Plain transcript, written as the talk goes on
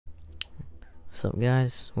What's up,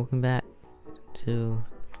 guys? Welcome back to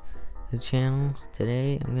the channel.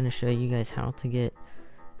 Today I'm going to show you guys how to get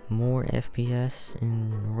more FPS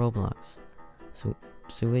in Roblox. So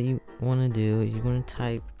what you want to do is you want to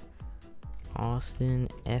type Austin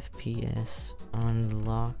FPS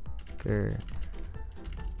Unlocker.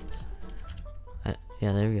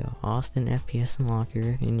 Yeah, there we go. Austin FPS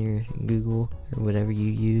Unlocker in your Google or whatever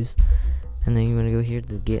you use. And then you want to go here to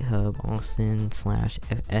the GitHub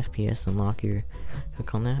Austin/FPS Unlocker.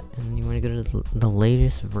 Click on that, and then you want to go to the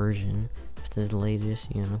latest version. If it says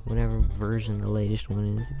latest, you know, whatever version the latest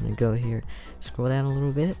one is. You want to go here, scroll down a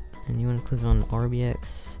little bit, and you want to click on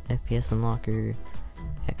RBX FPS Unlocker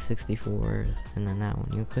X64, and then that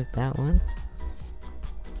one. You click that one,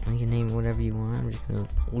 and you can name it whatever you want. I'm just gonna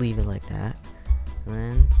leave it like that. And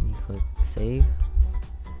then you click save.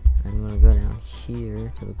 And you want to go down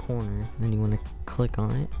here to the corner, and then you want to click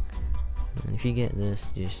on it, and then if you get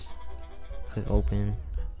this, just click open.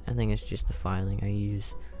 I think it's just the filing I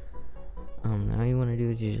use. Now you want to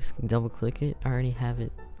do is you just double click it. I already have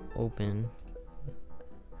it open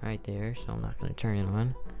right there, so I'm not going to turn it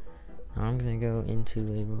on. Now I'm going to go into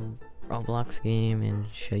a Roblox game and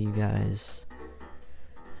show you guys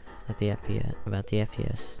about the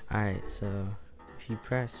FPS. Alright, so if you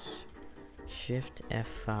press Shift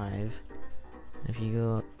F5, if you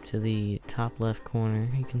go up to the top left corner,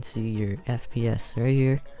 you can see your FPS right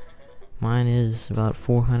here. Mine is about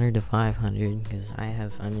 400 to 500 because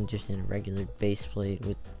I'm just in a regular base plate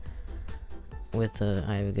with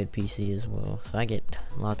I have a good PC as well, so I get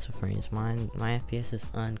lots of frames. My FPS is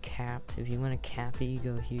uncapped. If you want to cap it, you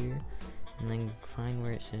go here and then find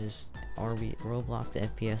where it says Roblox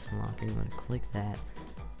FPS Unlocker. You want to click that,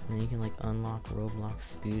 and then you can like unlock Roblox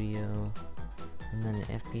Studio. And then an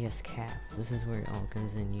FPS cap. This is where it all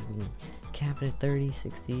comes in. You can cap it at 30,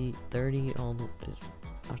 60, 30 all the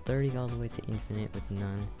way to infinite with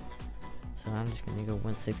none. So I'm just gonna go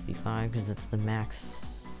 165 because that's the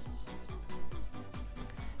max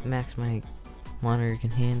my monitor can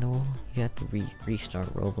handle. You have to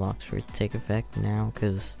restart Roblox for it to take effect now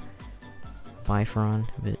because Bifron.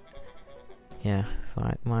 But yeah,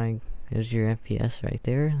 there's your FPS right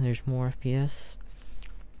there. There's more FPS.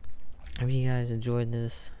 Hope you guys enjoyed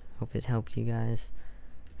this. Hope it helped you guys.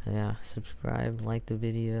 Yeah, subscribe, like the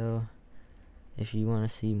video if you want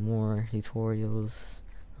to see more tutorials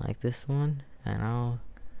like this one, and I'll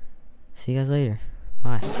see you guys later.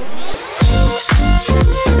 Bye.